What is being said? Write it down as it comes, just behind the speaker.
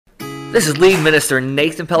This is Lead Minister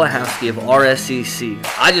Nathan Pelahowski of RSCC.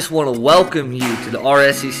 I just want to welcome you to the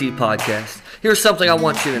RSCC podcast. Here's something I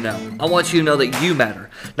want you to know. I want you to know that you matter.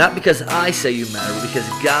 Not because I say you matter, but because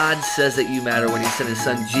God says that you matter when He sent His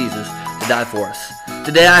Son Jesus to die for us.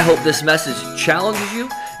 Today I hope this message challenges you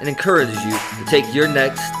and encourages you to take your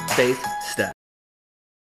next faith step.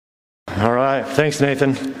 All right. Thanks,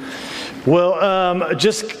 Nathan. Well,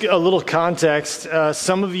 just a little context.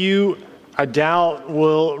 Some of you, I doubt,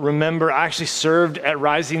 will remember I actually served at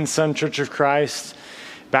Rising Sun Church of Christ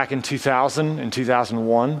back in 2000 and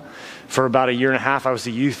 2001. For about a year and a half, I was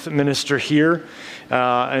a youth minister here.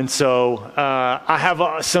 I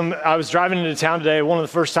was driving into town today. One of the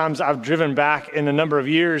first times I've driven back in a number of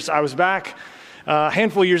years. I was back a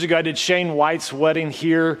handful of years ago. I did Shane White's wedding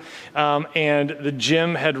here, and the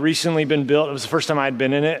gym had recently been built. It was the first time I had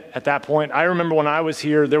been in it at that point. I remember when I was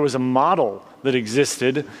here, there was a model that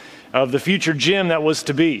existed of the future gym that was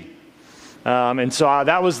to be.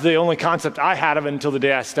 That was the only concept I had of it until the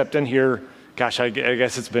day I stepped in here. Gosh, I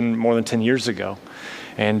guess it's been more than 10 years ago.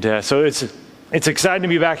 So it's exciting to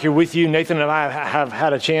be back here with you. Nathan and I have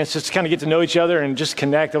had a chance just to kind of get to know each other and just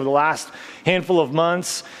connect over the last handful of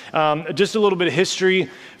months. Just a little bit of history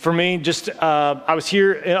for me. I was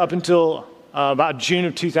here up until about June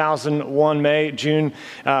of 2001, June,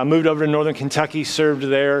 moved over to Northern Kentucky, served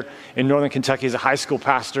there in Northern Kentucky as a high school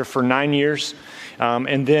pastor for 9 years.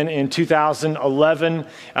 And then in 2011,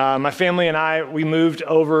 my family and I, we moved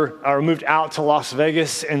out to Las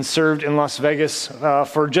Vegas and served in Las Vegas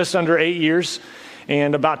for just under 8 years.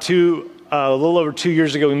 And about a little over 2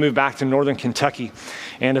 years ago, we moved back to Northern Kentucky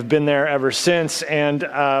and have been there ever since. And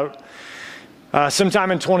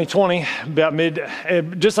sometime in 2020,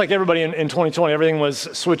 just like everybody in 2020, everything was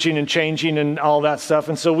switching and changing and all that stuff.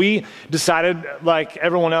 And so we decided, like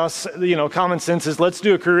everyone else, common sense is let's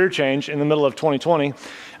do a career change in the middle of 2020,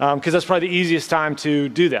 because that's probably the easiest time to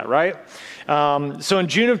do that, right? So in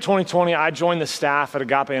June of 2020, I joined the staff at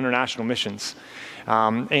Agape International Missions.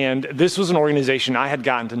 And this was an organization I had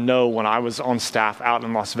gotten to know when I was on staff out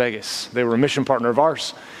in Las Vegas. They were a mission partner of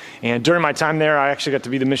ours. And during my time there, I actually got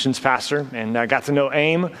to be the missions pastor, and I got to know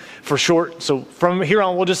AIM for short. So from here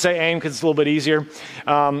on, we'll just say AIM because it's a little bit easier.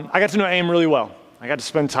 I got to know AIM really well. I got to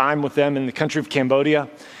spend time with them in the country of Cambodia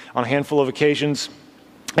on a handful of occasions.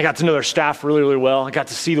 I got to know their staff really, really well. I got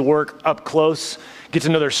to see the work up close, get to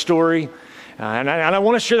know their story. And I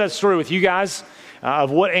want to share that story with you guys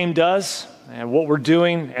of what AIM does and what we're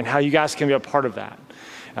doing and how you guys can be a part of that.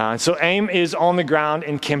 So AIM is on the ground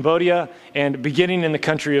in Cambodia and beginning in the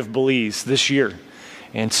country of Belize this year.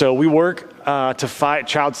 And so we work to fight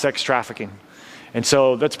child sex trafficking. And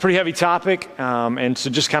so that's a pretty heavy topic. And so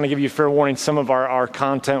just kind of give you a fair warning, some of our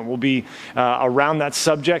content will be around that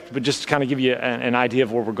subject, but just to kind of give you an idea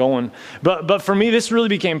of where we're going. But for me, this really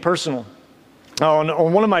became personal.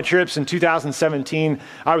 On one of my trips in 2017,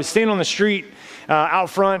 I was standing on the street out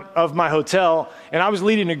front of my hotel, and I was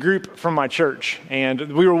leading a group from my church, and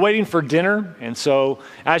we were waiting for dinner. And so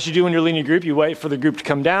as you do when you're leading a group, you wait for the group to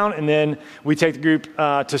come down, and then we take the group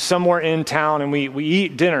to somewhere in town, and we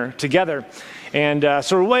eat dinner together. And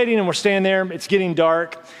so we're waiting, and we're standing there. It's getting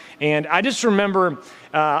dark, and I just remember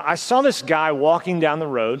I saw this guy walking down the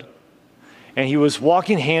road, and he was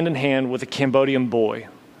walking hand in hand with a Cambodian boy.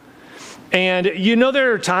 And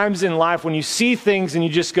there are times in life when you see things and you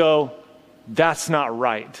just go, that's not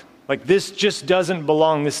right. Like, this just doesn't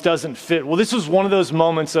belong. This doesn't fit. Well, this was one of those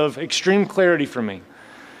moments of extreme clarity for me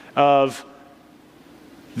of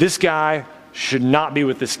this guy should not be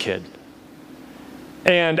with this kid.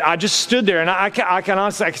 And I just stood there, and I can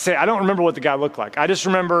honestly say, I don't remember what the guy looked like. I just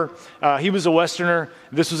remember he was a Westerner.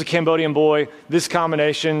 This was a Cambodian boy. This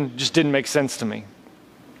combination just didn't make sense to me.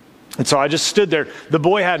 And so I just stood there. The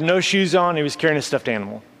boy had no shoes on. He was carrying a stuffed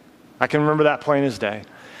animal. I can remember that plain as day.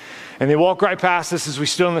 And they walked right past us as we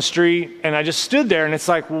stood on the street, and I just stood there, and it's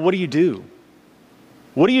like, well, what do you do?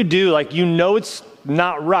 What do you do? Like, it's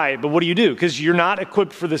not right, but what do you do? Because you're not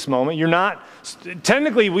equipped for this moment.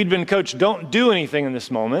 Technically, we'd been coached, don't do anything in this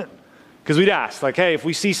moment, because we'd ask, like, hey, if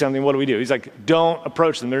we see something, what do we do? He's like, don't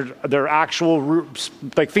approach them. They're actual,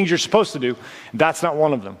 like, things you're supposed to do. That's not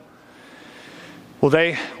one of them. Well,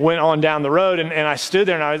 they went on down the road, and I stood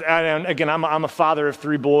there, and again, I'm a father of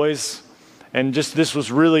 3 boys, and just this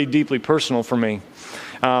was really deeply personal for me.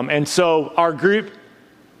 And so our group,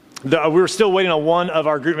 we were still waiting on one of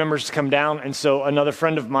our group members to come down, and so another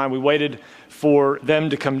friend of mine, we waited for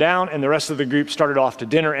them to come down, and the rest of the group started off to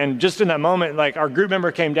dinner. And just in that moment, like, our group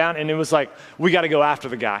member came down, and it was like, we got to go after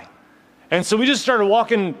the guy. And so we just started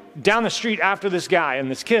walking down the street after this guy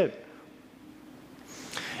and this kid.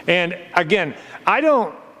 And again, I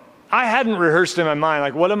don't I hadn't rehearsed in my mind,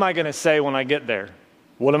 like, what am I going to say when I get there?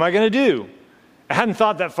 What am I going to do? I hadn't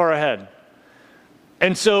thought that far ahead.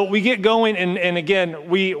 And so we get going, and again,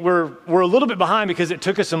 we're a little bit behind because it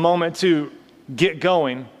took us a moment to get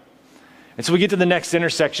going. And so we get to the next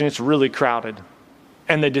intersection, it's really crowded,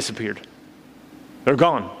 and they disappeared. They're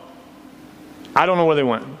gone. I don't know where they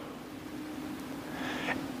went.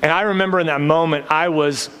 And I remember in that moment, I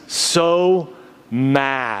was so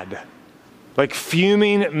mad, like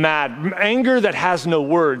fuming mad, anger that has no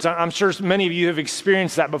words. I'm sure many of you have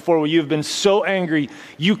experienced that before, where you've been so angry,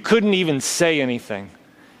 you couldn't even say anything.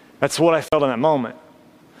 That's what I felt in that moment.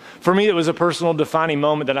 For me, it was a personal defining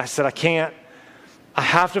moment that I said, I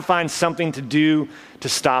have to find something to do to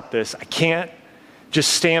stop this. I can't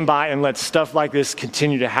just stand by and let stuff like this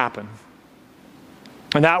continue to happen.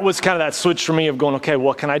 And that was kind of that switch for me of going, okay,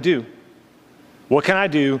 what can I do? What can I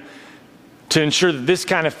do to ensure that this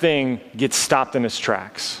kind of thing gets stopped in its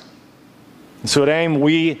tracks? And so at AIM,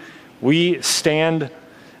 we stand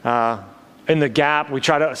in the gap. We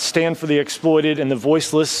try to stand for the exploited and the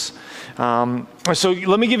voiceless. So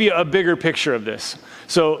let me give you a bigger picture of this.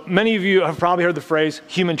 So many of you have probably heard the phrase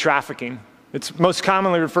human trafficking. It's most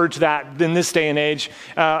commonly referred to that in this day and age.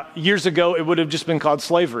 Years ago, it would have just been called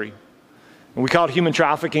slavery. And we call it human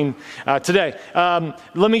trafficking today.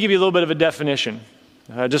 Let me give you a little bit of a definition,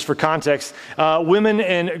 just for context. Women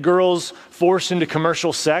and girls forced into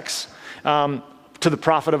commercial sex to the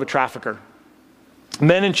profit of a trafficker.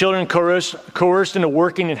 Men and children coerced into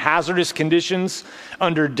working in hazardous conditions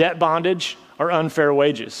under debt bondage or unfair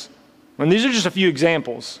wages. And these are just a few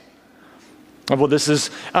examples of what this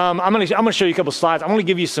is. I'm going to show you a couple slides. I'm going to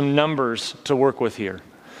give you some numbers to work with here.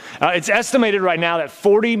 It's estimated right now that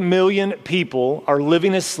 40 million people are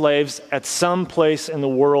living as slaves at some place in the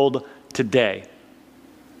world today,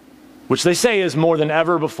 which they say is more than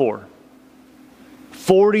ever before.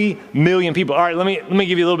 40 million people. All right, let me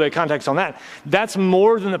give you a little bit of context on that. That's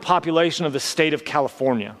more than the population of the state of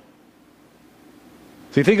California.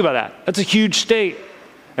 So you think about that. That's a huge state.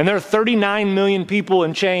 And there are 39 million people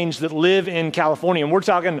and change that live in California. And we're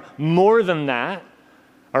talking more than that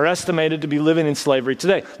are estimated to be living in slavery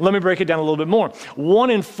today. Let me break it down a little bit more. 1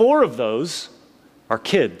 in 4 of those are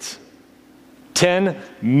kids. 10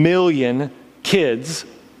 million kids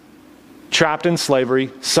trapped in slavery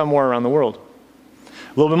somewhere around the world.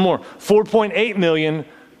 A little bit more. 4.8 million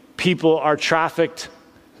people are trafficked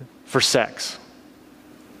for sex.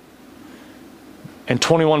 And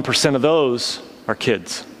 21% of those are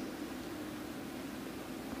kids.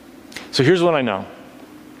 So here's what I know.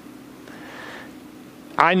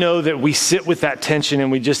 I know that we sit with that tension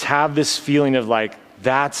and we just have this feeling of like,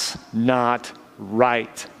 that's not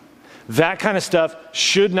right. That kind of stuff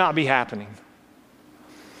should not be happening.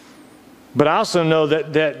 But I also know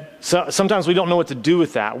that sometimes we don't know what to do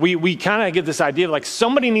with that. We kind of get this idea of like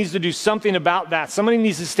somebody needs to do something about that. Somebody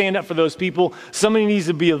needs to stand up for those people. Somebody needs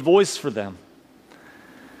to be a voice for them.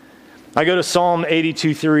 I go to Psalm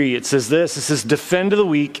 82:3. It says this. It says, defend the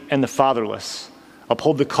weak and the fatherless.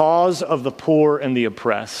 Uphold the cause of the poor and the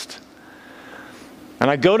oppressed. And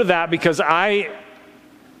I go to that because I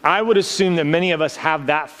would assume that many of us have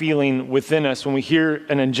that feeling within us when we hear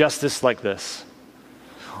an injustice like this.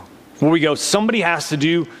 Where we go, somebody has to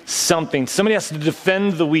do something. Somebody has to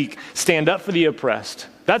defend the weak, stand up for the oppressed.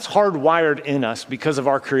 That's hardwired in us because of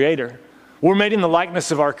our Creator. We're made in the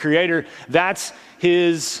likeness of our Creator. That's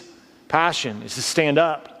His passion, is to stand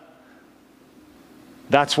up.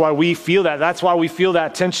 That's why we feel that. That's why we feel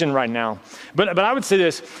that tension right now. But I would say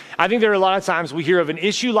this. I think there are a lot of times we hear of an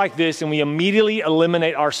issue like this and we immediately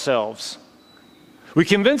eliminate ourselves. We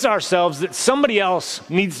convince ourselves that somebody else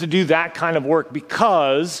needs to do that kind of work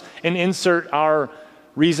because, and insert our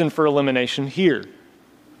reason for elimination here.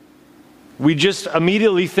 We just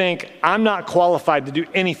immediately think, I'm not qualified to do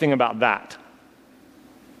anything about that.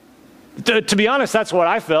 To be honest, that's what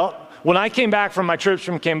I felt. When I came back from my trips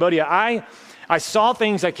from Cambodia, I saw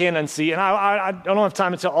things I can't unsee, and I don't have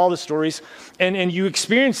time to tell all the stories, and you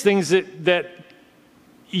experience things that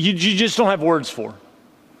you just don't have words for.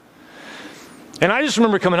 And I just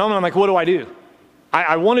remember coming home and I'm like, what do I do?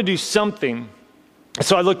 I want to do something.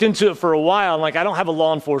 So I looked into it for a while, and like, I don't have a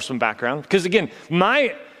law enforcement background. Because again,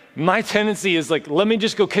 my tendency is like, let me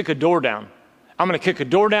just go kick a door down. I'm going to kick a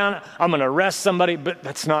door down, I'm going to arrest somebody, but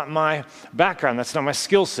that's not my background, that's not my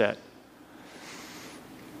skill set.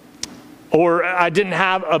 Or I didn't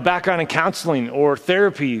have a background in counseling or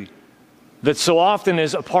therapy that so often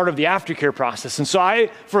is a part of the aftercare process. And so I,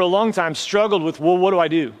 for a long time, struggled with, well, what do I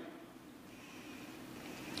do?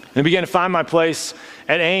 And I began to find my place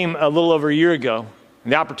at AIM a little over a year ago,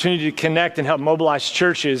 and the opportunity to connect and help mobilize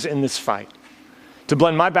churches in this fight, to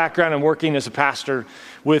blend my background and working as a pastor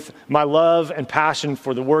with my love and passion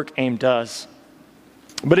for the work AIM does.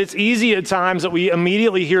 But it's easy at times that we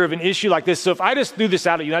immediately hear of an issue like this. So if I just threw this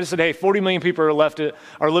out at you, and I just said, hey, 40 million people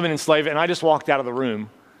are living enslaved, and I just walked out of the room,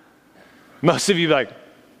 most of you would be like,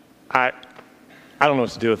 I don't know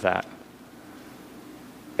what to do with that.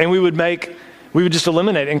 And we would just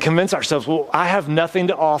eliminate and convince ourselves, well, I have nothing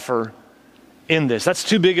to offer in this. That's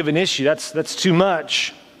too big of an issue. That's too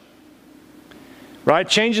much. Right?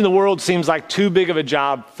 Changing the world seems like too big of a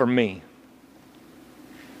job for me.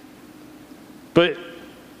 But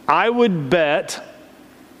I would bet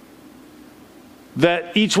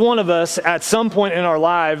that each one of us at some point in our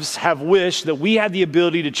lives have wished that we had the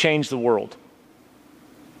ability to change the world.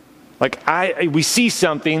 Like we see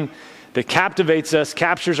something that captivates us,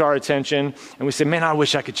 captures our attention, and we say, man, I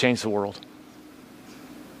wish I could change the world.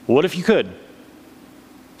 What if you could?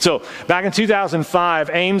 So back in 2005,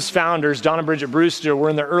 AIM's founders, Don and Bridget Brewster, were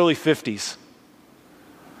in their early 50s.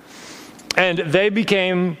 And they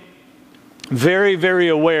became very, very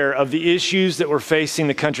aware of the issues that were facing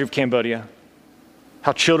the country of Cambodia,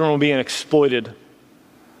 how children were being exploited.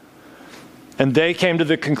 And they came to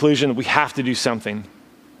the conclusion that we have to do something.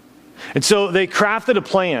 And so they crafted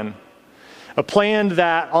a plan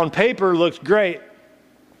that on paper looked great,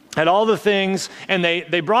 had all the things, and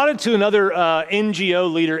they brought it to another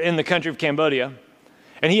NGO leader in the country of Cambodia.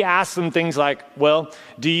 And he asked them things like, well,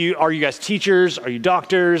 are you guys teachers? Are you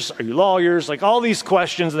doctors? Are you lawyers? Like all these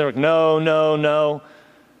questions. And they're like, no.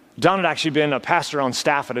 Don had actually been a pastor on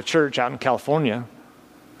staff at a church out in California.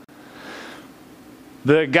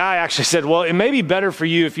 The guy actually said, well, it may be better for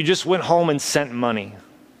you if you just went home and sent money.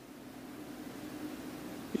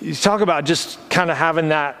 You talk about just kind of having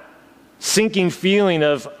that sinking feeling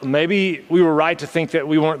of maybe we were right to think that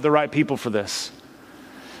we weren't the right people for this.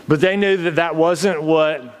 But they knew that that wasn't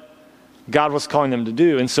what God was calling them to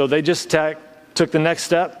do. And so they just took the next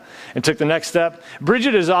step and took the next step.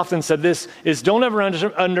 Bridget has often said this, is don't ever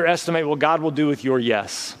underestimate what God will do with your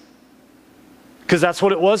yes. Because that's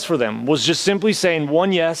what it was for them, was just simply saying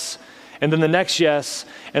one yes, and then the next yes,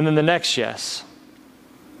 and then the next yes.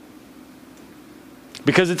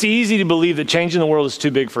 Because it's easy to believe that changing the world is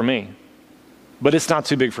too big for me, but it's not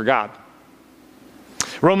too big for God.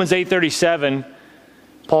 Romans 8:37,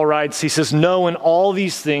 Paul writes, he says, no, in all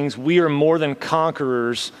these things we are more than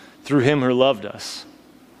conquerors through him who loved us.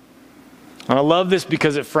 And I love this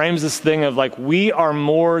because it frames this thing of like we are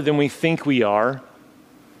more than we think we are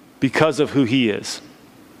because of who he is.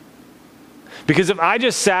 Because if I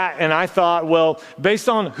just sat and I thought, well, based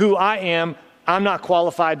on who I am, I'm not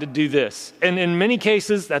qualified to do this. And in many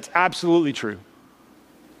cases, that's absolutely true.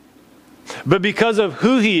 But because of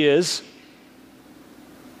who he is,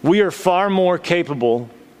 we are far more capable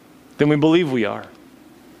than we believe we are.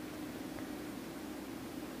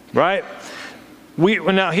 Right?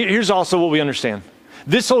 Now, here's also what we understand.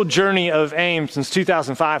 This whole journey of AIM since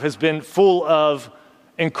 2005 has been full of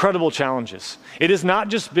incredible challenges. It has not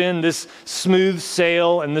just been this smooth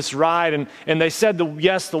sail and this ride, and they said the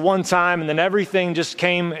yes the one time, and then everything just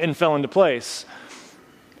came and fell into place.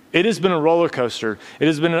 It has been a roller coaster. It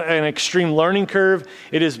has been an extreme learning curve.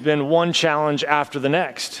 It has been one challenge after the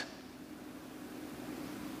next.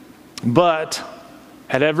 But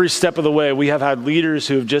at every step of the way, we have had leaders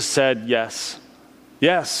who have just said yes.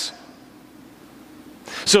 Yes.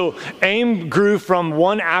 So AIM grew from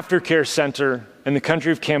one aftercare center in the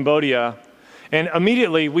country of Cambodia, and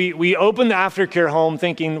immediately we opened the aftercare home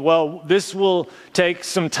thinking, well, this will take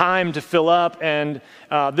some time to fill up, and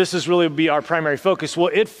this is really be our primary focus. Well,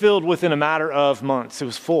 it filled within a matter of months. It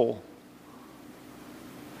was full.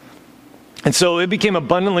 And so it became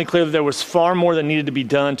abundantly clear that there was far more that needed to be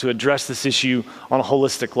done to address this issue on a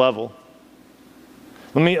holistic level.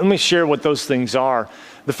 Let me share what those things are.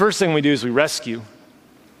 The first thing we do is we rescue.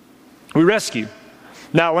 We rescue.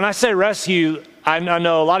 Now, when I say rescue, I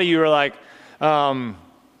know a lot of you are like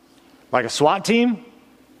a SWAT team?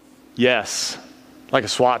 Yes, like a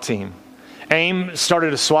SWAT team. AIM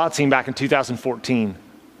started a SWAT team back in 2014.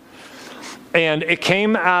 And it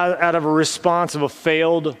came out of a response of a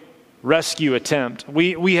failed rescue attempt.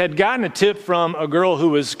 We had gotten a tip from a girl who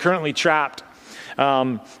was currently trapped,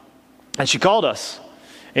 and she called us.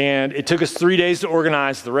 And it took us 3 days to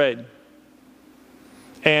organize the raid.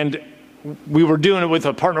 And we were doing it with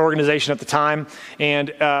a partner organization at the time,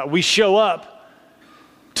 and we show up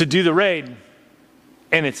to do the raid,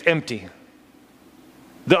 and it's empty.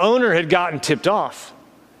 The owner had gotten tipped off,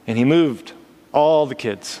 and he moved all the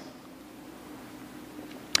kids.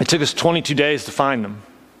 It took us 22 days to find them,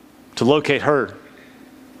 to locate her.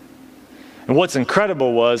 And what's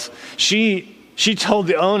incredible was she told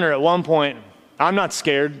the owner at one point, I'm not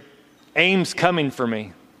scared. AIM's coming for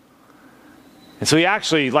me. And so he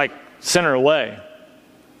actually sent her away.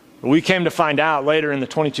 We came to find out later in the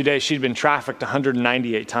 22 days she'd been trafficked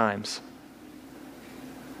 198 times.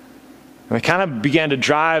 And it kind of began to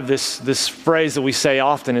drive this phrase that we say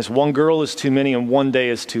often is one girl is too many and one day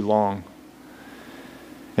is too long.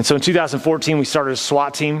 And so in 2014, we started a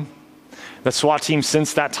SWAT team. The SWAT team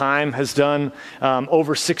since that time has done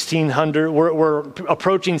over 1,600. We're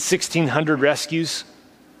approaching 1,600 rescues,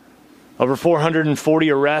 over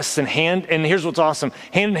 440 arrests, and here's what's awesome,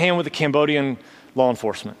 hand in hand with the Cambodian law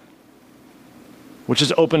enforcement, which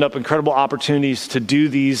has opened up incredible opportunities to do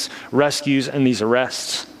these rescues and these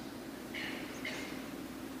arrests.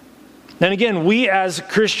 And again, we as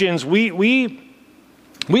Christians, we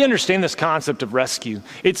understand this concept of rescue.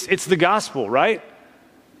 It's the gospel, right?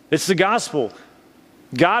 It's the gospel.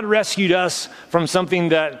 God rescued us from something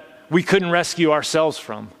that we couldn't rescue ourselves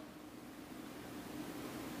from.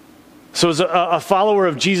 So as a follower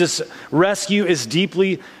of Jesus, rescue is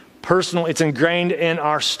deeply personal. It's ingrained in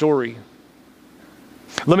our story.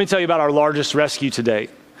 Let me tell you about our largest rescue to date.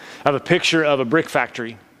 I have a picture of a brick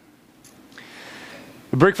factory.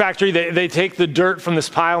 The brick factory, they take the dirt from this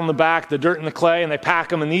pile in the back, the dirt and the clay, and they pack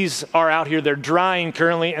them, and these are out here. They're drying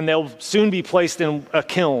currently, and they'll soon be placed in a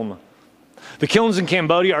kiln. The kilns in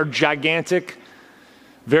Cambodia are gigantic,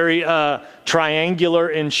 very triangular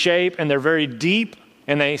in shape, and they're very deep,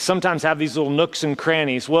 and they sometimes have these little nooks and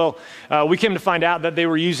crannies. Well, we came to find out that they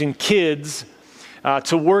were using kids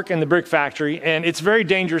to work in the brick factory, and it's very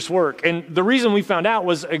dangerous work. And the reason we found out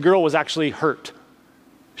was a girl was actually hurt.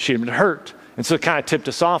 She had been hurt. And so it kind of tipped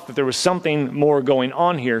us off that there was something more going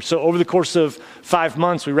on here. So over the course of 5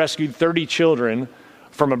 months, we rescued 30 children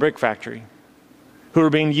from a brick factory who were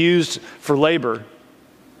being used for labor,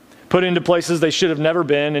 put into places they should have never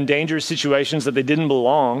been, in dangerous situations that they didn't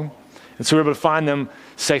belong. And so we were able to find them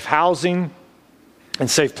safe housing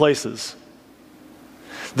and safe places.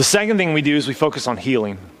 The second thing we do is we focus on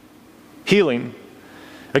healing. Healing.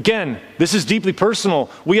 Again, this is deeply personal.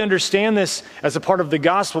 We understand this as a part of the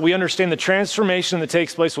gospel. We understand the transformation that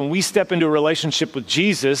takes place when we step into a relationship with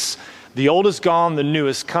Jesus. The old is gone, the new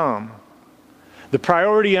has come. The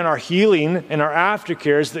priority in our healing and our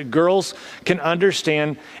aftercare is that girls can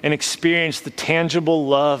understand and experience the tangible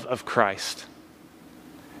love of Christ.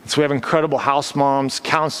 So we have incredible house moms,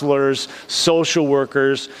 counselors, social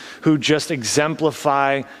workers who just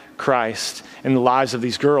exemplify Christ in the lives of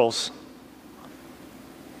these girls.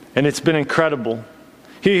 And it's been incredible.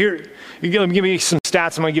 Here, let me give you some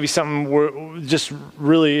stats. I'm going to give you something where just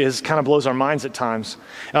really kind of blows our minds at times.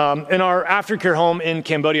 In our aftercare home in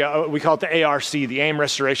Cambodia, we call it the ARC, the AIM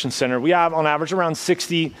Restoration Center. We have on average around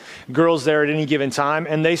 60 girls there at any given time,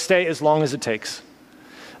 and they stay as long as it takes.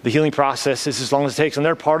 The healing process is as long as it takes, and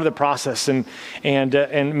they're part of the process and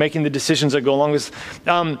making the decisions that go along with.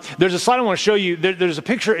 There's a slide I want to show you. There's a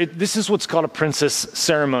picture. This is what's called a princess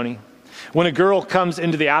ceremony. When a girl comes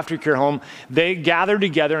into the aftercare home, they gather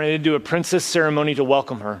together and they do a princess ceremony to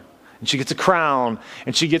welcome her. And she gets a crown,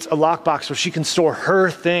 and she gets a lockbox where she can store her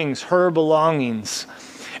things, her belongings.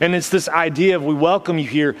 And it's this idea of we welcome you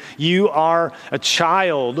here. You are a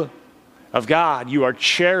child of God. You are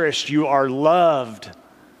cherished. You are loved.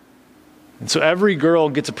 And so every girl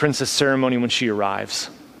gets a princess ceremony when she arrives,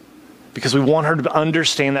 because we want her to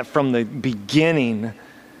understand that from the beginning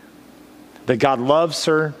that God loves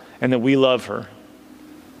her and that we love her.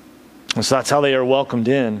 And so that's how they are welcomed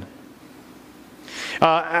in.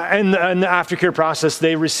 And in the aftercare process,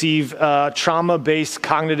 they receive trauma-based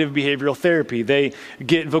cognitive behavioral therapy. They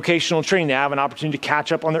get vocational training. They have an opportunity to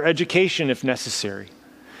catch up on their education if necessary.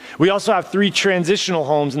 We also have 3 transitional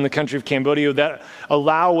homes in the country of Cambodia that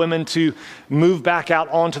allow women to move back out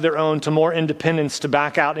onto their own, to more independence, to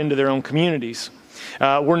back out into their own communities.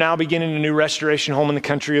 We're now beginning a new restoration home in the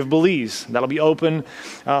country of Belize. That'll be open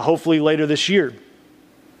hopefully later this year.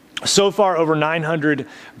 So far, over 900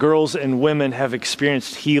 girls and women have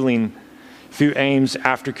experienced healing through AIM's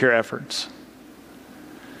aftercare efforts.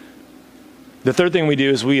 The third thing we do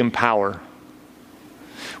is we empower.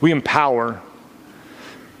 We empower.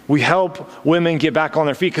 We help women get back on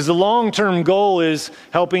their feet, because the long-term goal is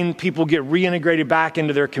helping people get reintegrated back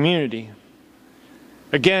into their community.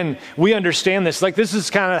 Again, we understand this. This is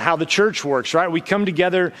kind of how the church works, right? We come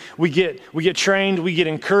together, we get trained, we get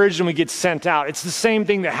encouraged, and we get sent out. It's the same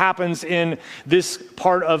thing that happens in this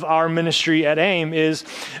part of our ministry at AIM is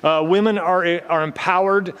women are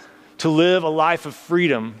empowered to live a life of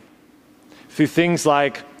freedom through things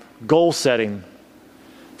like goal setting,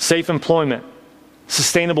 safe employment,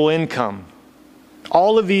 sustainable income,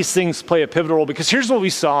 All of these things play a pivotal role, because here's what we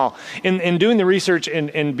saw. In doing the research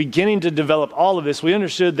and beginning to develop all of this, we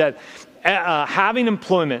understood that having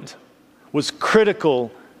employment was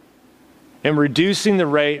critical in reducing the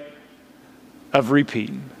rate of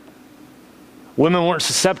repeat. Women weren't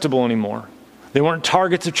susceptible anymore. They weren't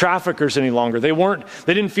targets of traffickers any longer. They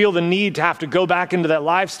didn't feel the need to have to go back into that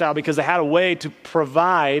lifestyle because they had a way to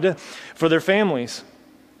provide for their families.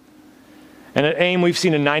 And at AIM, we've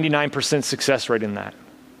seen a 99% success rate in that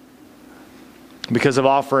because of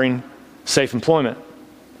offering safe employment.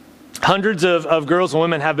 Hundreds of girls and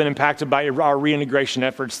women have been impacted by our reintegration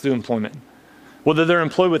efforts through employment. Whether they're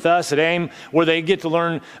employed with us at AIM, where they get to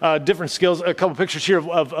learn different skills. A couple pictures here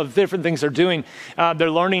of different things they're doing.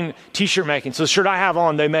 They're learning t-shirt making. So the shirt I have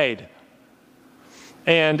on, they made.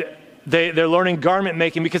 And they're learning garment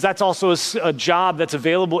making, because that's also a job that's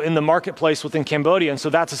available in the marketplace within Cambodia. And so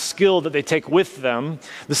that's a skill that they take with them.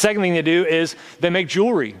 The second thing they do is they make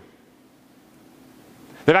jewelry.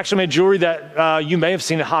 They've actually made jewelry that you may have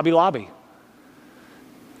seen at Hobby Lobby.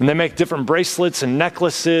 And they make different bracelets and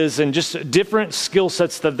necklaces and just different skill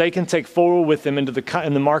sets that they can take forward with them in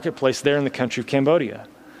the marketplace there in the country of Cambodia.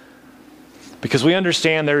 Because we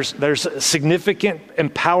understand there's significant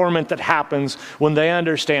empowerment that happens when they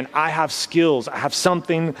understand, I have skills, I have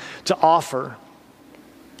something to offer.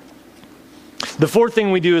 The fourth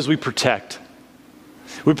thing we do is we protect.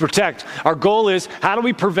 We protect. Our goal is, how do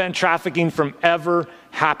we prevent trafficking from ever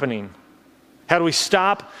happening? How do we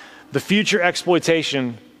stop the future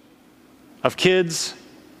exploitation of kids,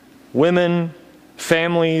 women,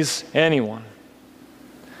 families, anyone?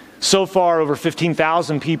 So far, over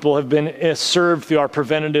 15,000 people have been served through our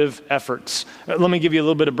preventative efforts. Let me give you a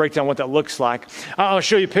little bit of breakdown what that looks like. I'll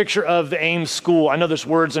show you a picture of the AIM school. I know there's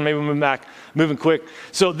words and maybe we're moving quick.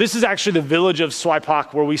 So this is actually the village of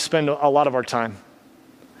Swaipak, where we spend a lot of our time.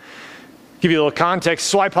 Give you a little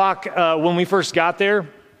context. Swaipak, when we first got there,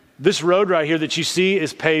 this road right here that you see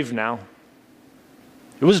is paved now.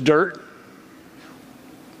 It was dirt.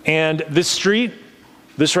 And this street,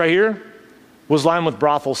 this right here, was lined with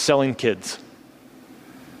brothels selling kids.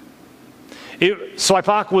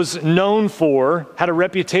 Swaipak was known for, had a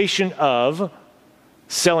reputation of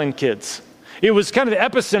selling kids. It was kind of the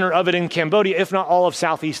epicenter of it in Cambodia, if not all of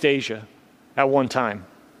Southeast Asia at one time.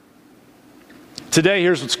 Today,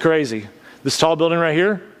 here's what's crazy. This tall building right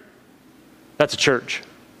here, that's a church.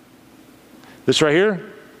 This right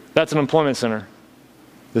here, that's an employment center.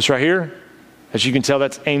 This right here, as you can tell,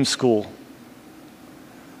 that's AIM School.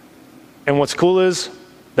 And what's cool is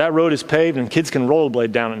that road is paved and kids can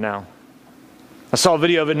rollerblade down it now. I saw a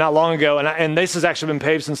video of it not long ago, and this has actually been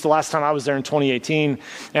paved since the last time I was there in 2018.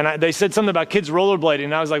 And they said something about kids rollerblading,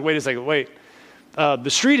 and I was like, wait a second, the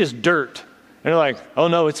street is dirt. And they're like, oh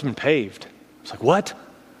no, it's been paved. I was like, what?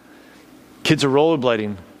 Kids are rollerblading,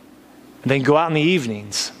 and they can go out in the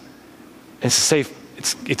evenings. It's safe.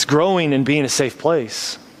 It's growing and being a safe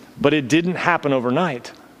place. But it didn't happen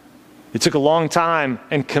overnight. It took a long time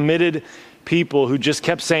and committed people who just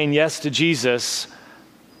kept saying yes to Jesus,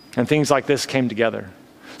 and things like this came together.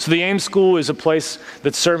 So the AIM School is a place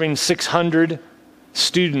that's serving 600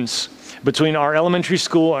 students between our elementary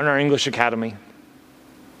school and our English academy.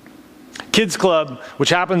 Kids Club, which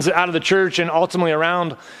happens out of the church and ultimately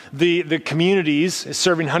around the communities, is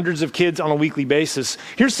serving hundreds of kids on a weekly basis.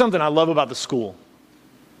 Here's something I love about the school: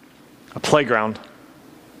 a playground.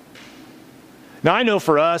 Now, I know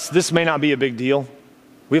for us, this may not be a big deal.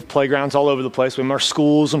 We have playgrounds all over the place. We have our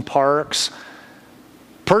schools and parks.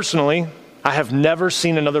 Personally, I have never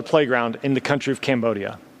seen another playground in the country of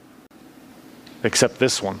Cambodia except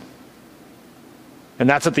this one. And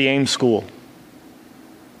that's at the AIM School.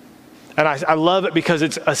 And I love it because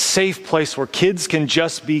it's a safe place where kids can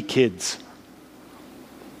just be kids.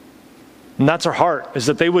 And that's our heart, is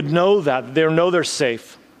that they would know that. They know they're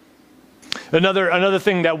safe. Another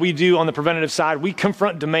thing that we do on the preventative side, we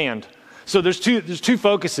confront demand. So there's two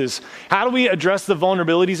focuses. How do we address the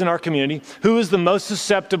vulnerabilities in our community? Who is the most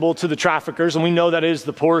susceptible to the traffickers? And we know that is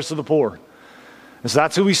the poorest of the poor. And so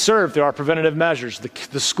that's who we serve through our preventative measures.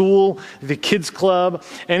 The school, the kids club,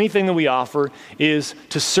 anything that we offer is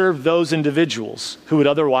to serve those individuals who would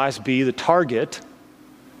otherwise be the target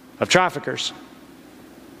of traffickers.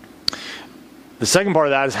 The second part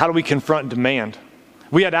of that is, how do we confront demand?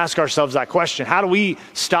 We had to ask ourselves that question. How do we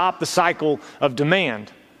stop the cycle of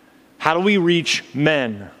demand? How do we reach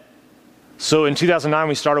men? So in 2009,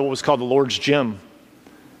 we started what was called the Lord's Gym.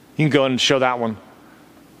 You can go and show that one.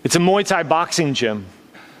 It's a Muay Thai boxing gym.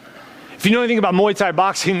 If you know anything about Muay Thai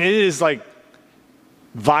boxing, it is like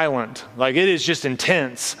violent. Like, it is just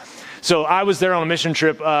intense. So I was there on a mission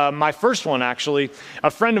trip, my first one actually. A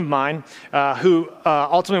friend of mine who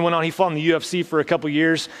ultimately went on, he fought in the UFC for a couple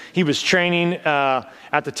years. He was training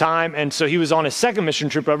at the time, and so he was on his second mission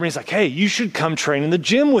trip over, and he's like, hey, you should come train in the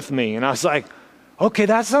gym with me. And I was like, okay,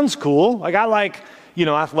 that sounds cool. Like I like,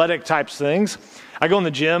 athletic types things. I go in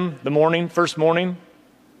the gym first morning,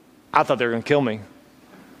 I thought they were going to kill me.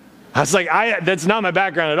 I was like, that's not my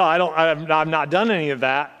background at all. I've not done any of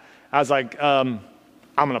that. I was like, I'm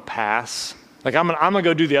going to pass. Like, I'm going to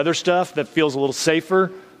go do the other stuff that feels a little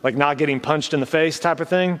safer, like not getting punched in the face type of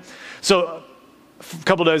thing. So a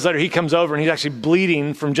couple days later, he comes over and he's actually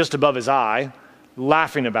bleeding from just above his eye,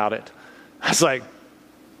 laughing about it. I was like,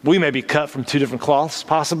 we may be cut from two different cloths,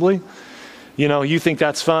 possibly. You think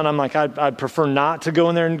that's fun. I'm like, I'd prefer not to go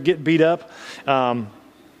in there and get beat up.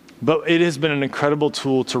 But it has been an incredible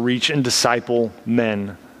tool to reach and disciple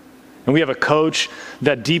men. And we have a coach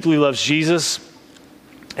that deeply loves Jesus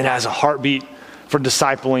and has a heartbeat for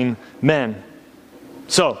discipling men.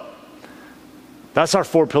 So, that's our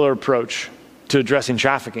 4-pillar approach to addressing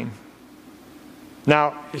trafficking.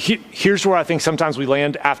 Now, here's where I think sometimes we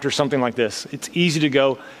land after something like this. It's easy to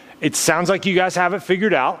go, it sounds like you guys have it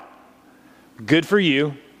figured out. Good for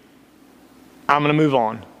you. I'm going to move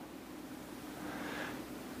on.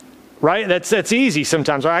 Right? That's easy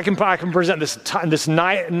sometimes. I can present this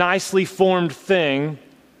nicely formed thing.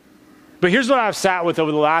 But here's what I've sat with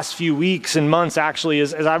over the last few weeks and months, actually,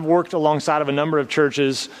 as I've worked alongside of a number of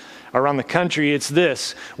churches around the country. It's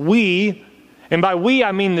this. We, and by we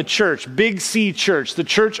I mean the church, Big C Church, the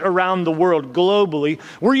church around the world globally,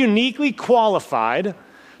 we're uniquely qualified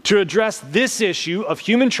to address this issue of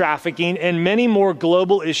human trafficking and many more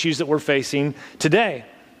global issues that we're facing today.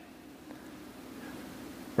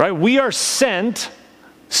 Right? We are sent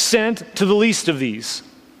to the least of these.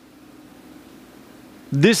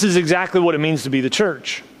 This is exactly what it means to be the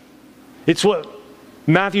church. It's what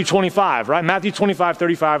Matthew 25, right? Matthew 25,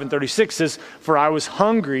 35, and 36 says, for I was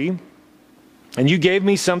hungry, and you gave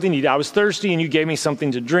me something to eat. I was thirsty, and you gave me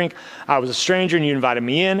something to drink. I was a stranger, and you invited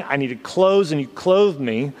me in. I needed clothes, and you clothed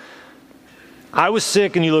me. I was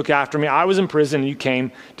sick, and you looked after me. I was in prison, and you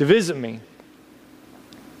came to visit me.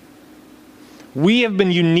 We have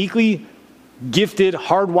been uniquely gifted,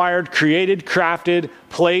 hardwired, created, crafted,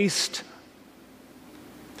 placed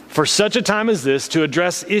for such a time as this to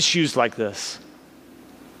address issues like this.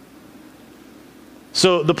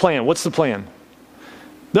 So the plan, what's the plan?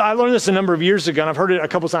 I learned this a number of years ago, and I've heard it a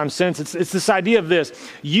couple times since. It's this idea of this.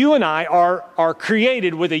 You and I are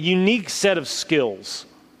created with a unique set of skills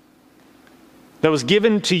that was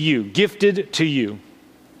given to you, gifted to you.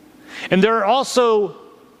 And there are also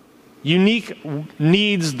unique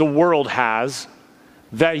needs the world has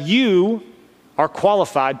that you are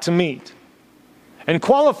qualified to meet. And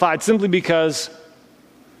qualified simply because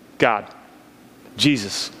God,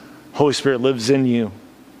 Jesus, Holy Spirit lives in you.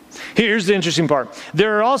 Here's the interesting part.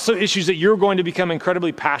 There are also issues that you're going to become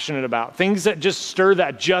incredibly passionate about. Things that just stir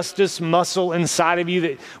that justice muscle inside of you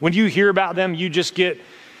that when you hear about them, you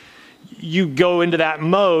go into that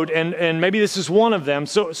mode, and maybe this is one of them.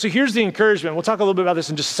 So here's the encouragement. We'll talk a little bit about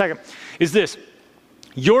this in just a second. Is this,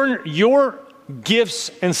 your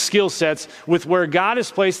gifts and skill sets with where God has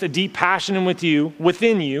placed a deep passion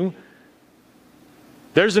within you,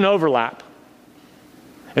 there's an overlap.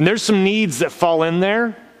 And there's some needs that fall in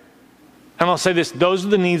there. And I'll say this, those are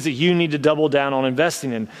the needs that you need to double down on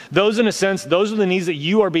investing in. Those are the needs that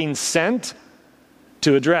you are being sent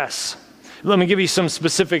to address. Let me give you some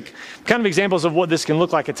specific kind of examples of what this can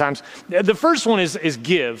look like at times. The first one is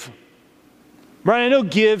give. Right? I know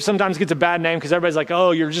give sometimes gets a bad name because everybody's like, oh,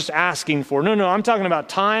 you're just asking for. No, I'm talking about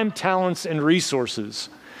time, talents, and resources.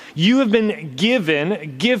 You have been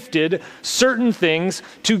gifted certain things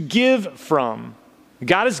to give from.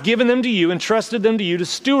 God has given them to you, entrusted them to you to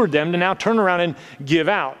steward them, to now turn around and give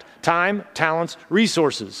out. Time, talents,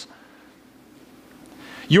 resources.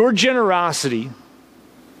 Your generosity,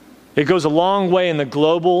 it goes a long way in the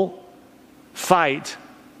global fight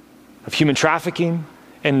of human trafficking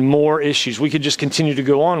and more issues. We could just continue to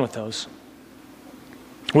go on with those.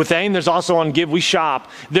 With AIM, there's also on Give, we shop.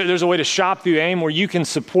 There's a way to shop through AIM where you can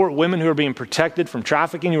support women who are being protected from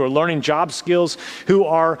trafficking, who are learning job skills, who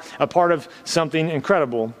are a part of something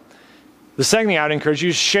incredible. The second thing I would encourage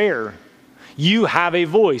you is share. You have a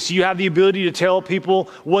voice. You have the ability to tell people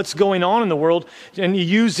what's going on in the world, and you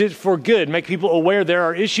use it for good. Make people aware there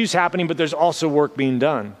are issues happening, but there's also work being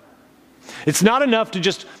done. It's not enough to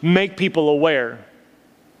just make people aware.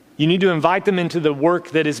 You need to invite them into the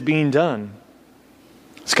work that is being done.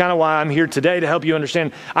 It's kind of why I'm here today, to help you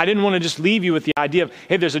understand. I didn't want to just leave you with the idea of,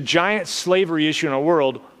 hey, there's a giant slavery issue in our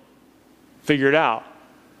world. Figure it out.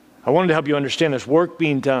 I wanted to help you understand there's work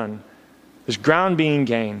being done. There's ground being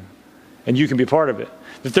gained, and you can be part of it.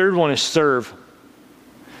 The third one is serve.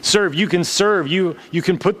 Serve. You can serve. You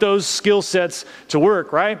can put those skill sets to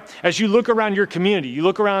work, right? As you look around your community, you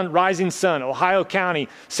look around Rising Sun, Ohio County,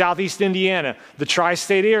 Southeast Indiana, the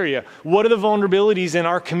tri-state area. What are the vulnerabilities in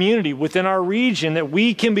our community, within our region, that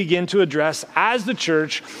we can begin to address as the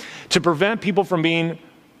church to prevent people from being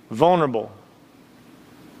vulnerable?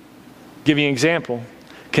 Give you an example.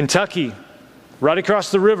 Kentucky, right across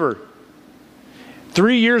the river,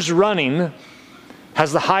 3 years running,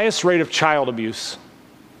 has the highest rate of child abuse.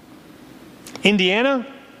 Indiana,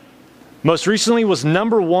 most recently, was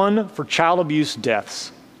number 1 for child abuse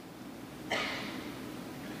deaths.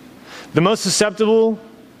 The most susceptible,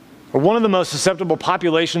 or one of the most susceptible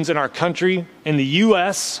populations in our country, in the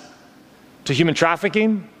U.S., to human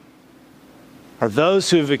trafficking, are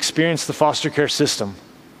those who have experienced the foster care system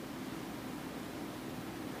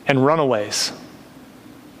and runaways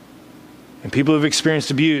and people who've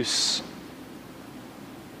experienced abuse.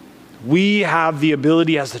 We have the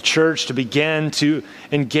ability as the church to begin to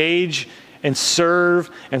engage and serve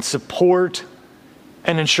and support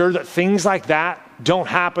and ensure that things like that don't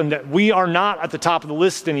happen, that we are not at the top of the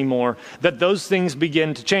list anymore, that those things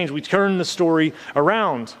begin to change. We turn the story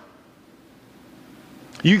around.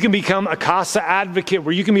 You can become a CASA advocate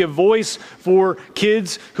where you can be a voice for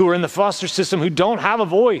kids who are in the foster system who don't have a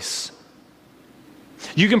voice.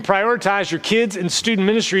 You can prioritize your kids and student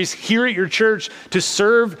ministries here at your church to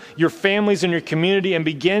serve your families and your community and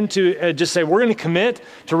begin to just say, we're going to commit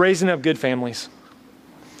to raising up good families.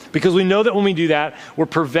 Because we know that when we do that, we're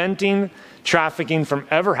preventing trafficking from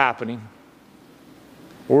ever happening.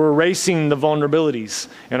 We're erasing the vulnerabilities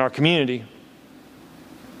in our community.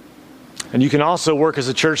 And you can also work as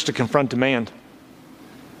a church to confront demand.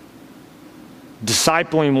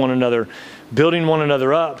 Discipling one another, building one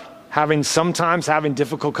another up, sometimes having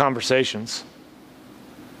difficult conversations.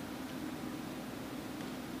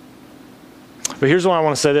 But here's why I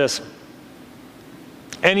want to say this.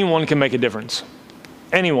 Anyone can make a difference.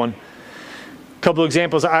 Anyone. A couple of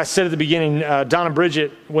examples. I said at the beginning, Don and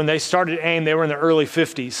Bridget, when they started AIM, they were in their early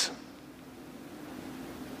 50s.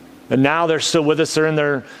 And now they're still with us. They're in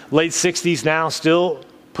their late 60s now, still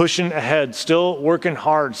pushing ahead, still working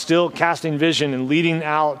hard, still casting vision and leading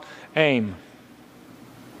out AIM.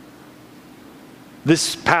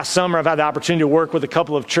 This past summer, I've had the opportunity to work with a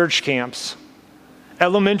couple of church camps.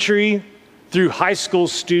 Elementary through high school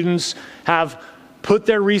students have put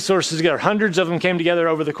their resources together. Hundreds of them came together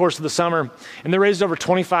over the course of the summer, and they raised over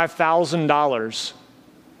 $25,000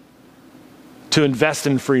 to invest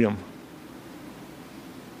in freedom.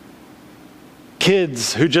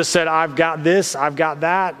 Kids who just said, I've got this, I've got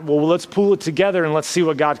that. Well, let's pull it together and let's see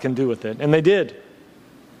what God can do with it. And they did.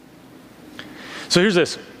 So here's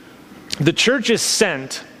this. The church is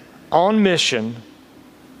sent on mission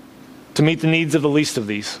to meet the needs of the least of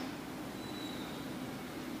these.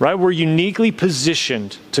 Right? We're uniquely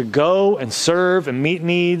positioned to go and serve and meet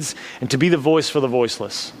needs and to be the voice for the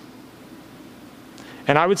voiceless.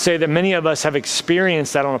 And I would say that many of us have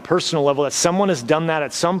experienced that on a personal level, that someone has done that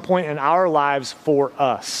at some point in our lives for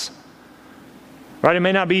us. Right? It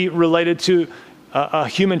may not be related to a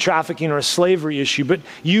human trafficking or a slavery issue, but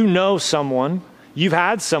you know someone, you've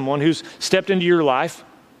had someone who's stepped into your life,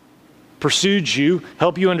 pursued you,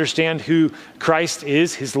 helped you understand who Christ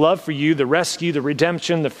is, his love for you, the rescue, the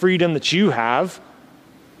redemption, the freedom that you have.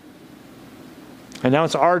 And now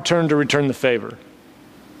it's our turn to return the favor.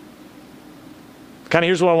 Kind of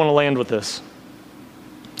here's where I want to land with this.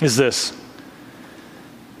 Is this.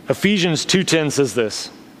 Ephesians 2:10 says this.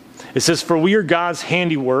 It says, for we are God's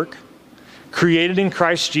handiwork, created in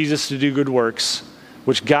Christ Jesus to do good works,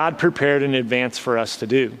 which God prepared in advance for us to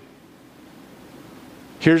do.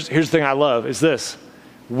 Here's the thing I love, is this.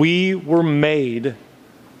 We were made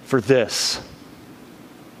for this.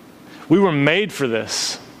 We were made for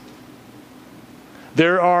this.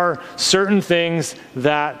 There are certain things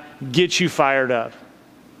that get you fired up.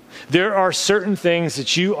 There are certain things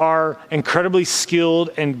that you are incredibly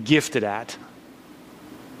skilled and gifted at.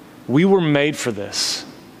 We were made for this.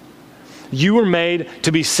 You were made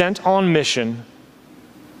to be sent on mission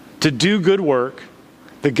to do good work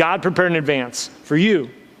that God prepared in advance for you.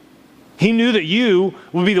 He knew that you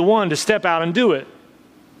would be the one to step out and do it.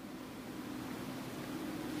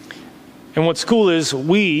 And what's cool is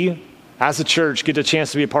we, as a church, get a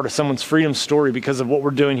chance to be a part of someone's freedom story because of what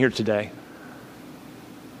we're doing here today.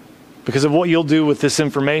 Because of what you'll do with this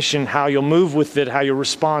information, how you'll move with it, how you'll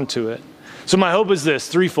respond to it. So my hope is this,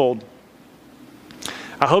 threefold.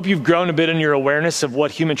 I hope you've grown a bit in your awareness of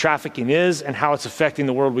what human trafficking is and how it's affecting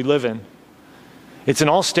the world we live in. It's in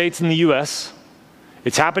all states in the U.S.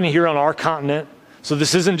 It's happening here on our continent. So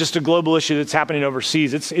this isn't just a global issue that's happening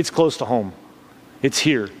overseas. It's close to home. It's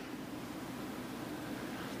here.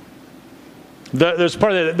 There's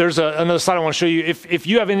another slide I want to show you. If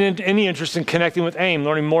you have any interest in connecting with AIM,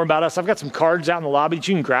 learning more about us, I've got some cards out in the lobby that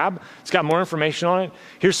you can grab. It's got more information on it.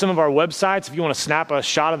 Here's some of our websites. If you want to snap a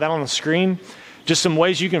shot of that on the screen, just some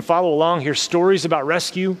ways you can follow along. Here's stories about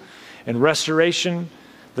rescue and restoration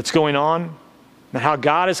that's going on, and how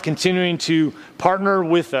God is continuing to partner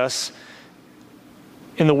with us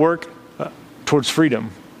in the work towards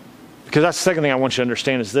freedom. Because that's the second thing I want you to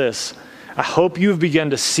understand is this. I hope you've begun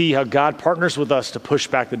to see how God partners with us to push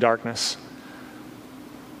back the darkness.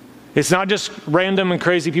 It's not just random and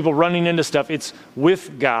crazy people running into stuff. It's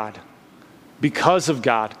with God, because of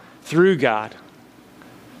God, through God.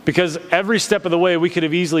 Because every step of the way we could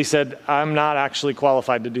have easily said, I'm not actually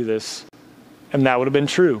qualified to do this. And that would have been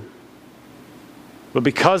true. But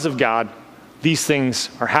because of God, these things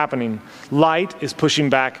are happening. Light is pushing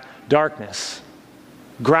back darkness.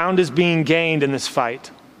 Ground is being gained in this fight.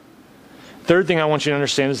 Third thing I want you to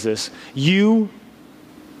understand is this.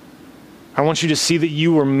 I want you to see that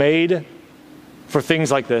you were made for things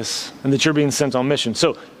like this and that you're being sent on mission.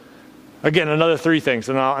 So, again, another three things,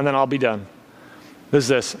 and then I'll be done. This is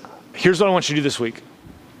this. Here's what I want you to do this week.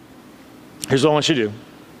 Here's what I want you to do.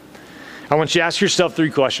 I want you to ask yourself three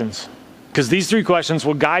questions, because these three questions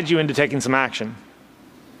will guide you into taking some action.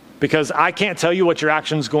 Because I can't tell you what your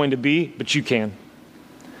action is going to be, but you can.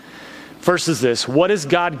 First is this. What has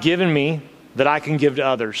God given me that I can give to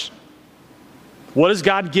others? What has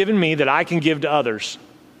God given me that I can give to others?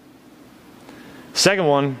 Second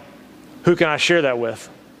one, who can I share that with?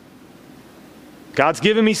 God's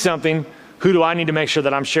given me something. Who do I need to make sure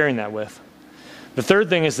that I'm sharing that with? The third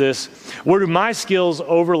thing is this. Where do my skills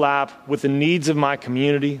overlap with the needs of my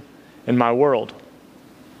community and my world?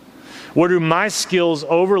 Where do my skills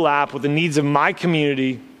overlap with the needs of my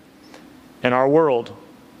community and our world?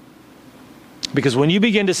 Because when you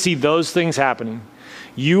begin to see those things happening,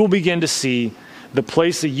 you will begin to see the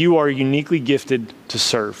place that you are uniquely gifted to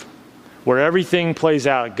serve. Where everything plays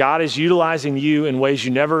out. God is utilizing you in ways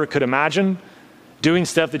you never could imagine, doing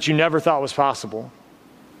stuff that you never thought was possible.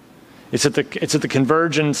 It's at the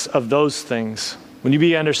convergence of those things. When you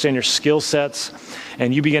begin to understand your skill sets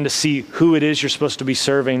and you begin to see who it is you're supposed to be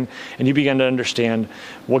serving, and you begin to understand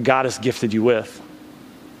what God has gifted you with.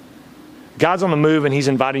 God's on the move and he's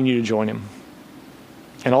inviting you to join him.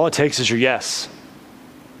 And all it takes is your yes.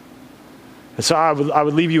 And so I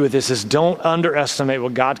would leave you with this, is don't underestimate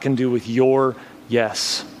what God can do with your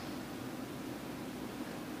yes.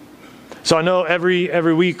 So I know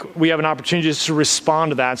every week we have an opportunity just to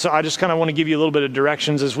respond to that. So I just kind of want to give you a little bit of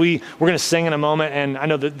directions as we're going to sing in a moment. And I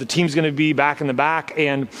know that the team's going to be back in the back.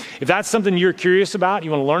 And if that's something you're curious about,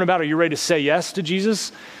 you want to learn about, or you're ready to say yes to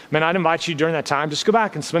Jesus, man, I'd invite you during that time, just go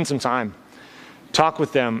back and spend some time. Talk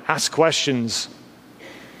with them, ask questions,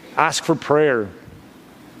 ask for prayer.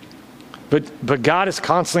 But God is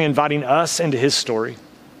constantly inviting us into his story.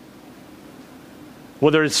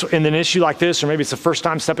 Whether it's in an issue like this, or maybe it's the first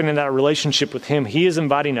time stepping in that relationship with him, he is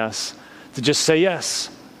inviting us to just say yes.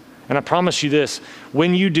 And I promise you this,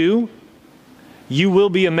 when you do, you will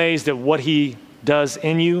be amazed at what he does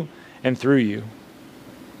in you and through you.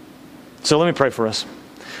 So let me pray for us.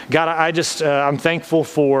 God, I'm thankful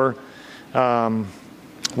for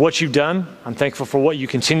what you've done. I'm thankful for what you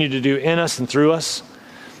continue to do in us and through us.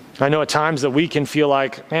 I know at times that we can feel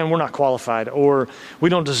like, man, we're not qualified, or we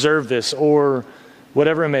don't deserve this, or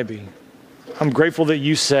whatever it may be. I'm grateful that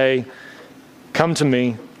you say, come to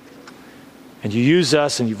me, and you use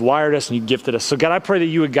us, and you've wired us, and you gifted us. So God, I pray that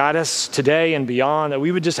you would guide us today and beyond, that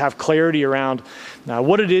we would just have clarity around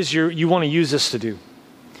what it is you want to use us to do.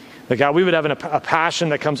 That God, we would have a passion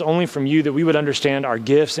that comes only from you, that we would understand our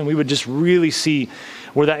gifts, and we would just really see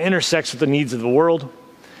where that intersects with the needs of the world,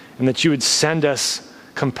 and that you would send us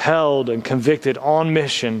compelled and convicted on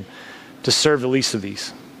mission to serve the least of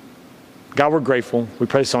these. God, we're grateful. We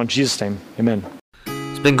pray this in Jesus' name. Amen.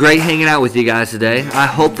 It's been great hanging out with you guys today. I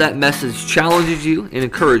hope that message challenges you and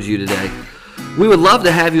encourages you today. We would love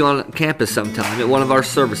to have you on campus sometime at one of our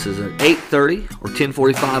services at 8:30 or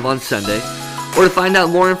 10:45 on Sunday. Or to find out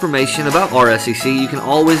more information about RSCC, you can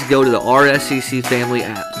always go to the RSCC Family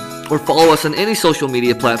app or follow us on any social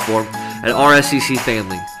media platform at RSCC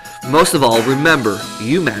Family. Most of all, remember,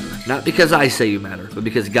 you matter, not because I say you matter, but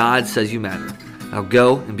because God says you matter. Now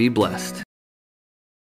go and be blessed.